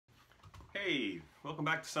Hey, welcome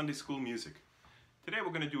back to Sunday School Music. Today we're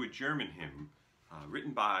going to do a German hymn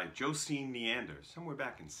written by Joachim Neander, somewhere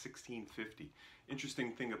back in 1650.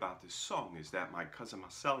 Interesting thing about this song is that my cousin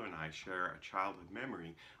Marcella and I share a childhood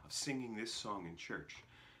memory of singing this song in church.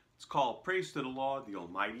 It's called Praise to the Lord, the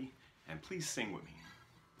Almighty, and please sing with me.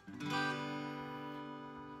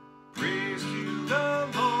 Praise to the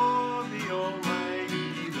Lord, the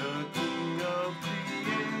Almighty, the King of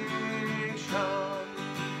creation.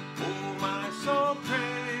 So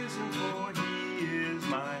praise Him, for He is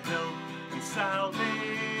my help and salvation.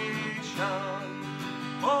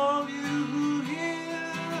 All you who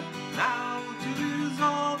hear, now to His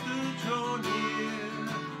altar draw near.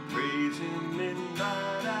 Praise Him in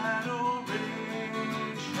thine adoration.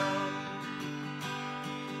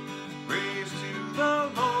 Praise to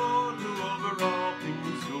the Lord, who over all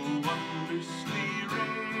things so wondrously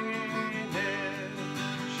reigneth.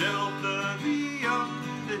 Shelter thee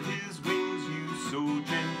under His wings, so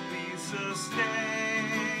gently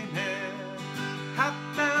sustained. Hast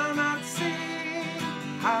thou not seen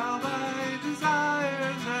how thy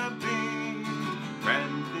desires have been,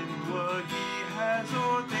 granting what He has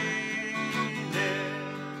ordained?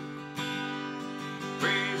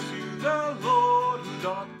 Praise to the Lord, who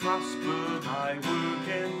doth prosper thy work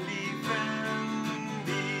and defend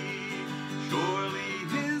thee. Surely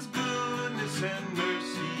His goodness and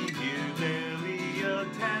mercy here daily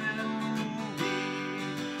attend.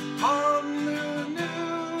 Ponder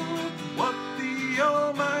new what the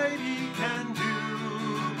Almighty can do,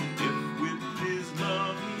 if with His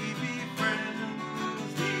love He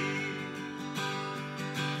befriends thee.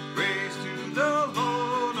 Praise to the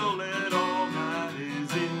Lord, oh let all that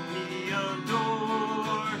is in me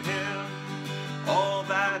adore Him. All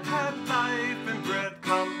that have life and breath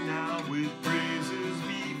come now with praises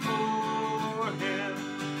before Him.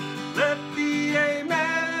 Let the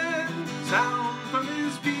Amen sound from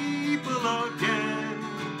His people again.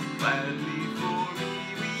 Gladly for me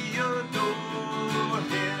we adore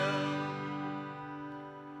Him.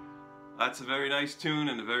 That's a very nice tune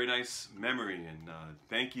and a very nice memory, and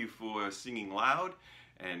thank you for singing loud,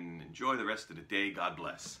 and enjoy the rest of the day. God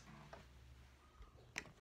bless.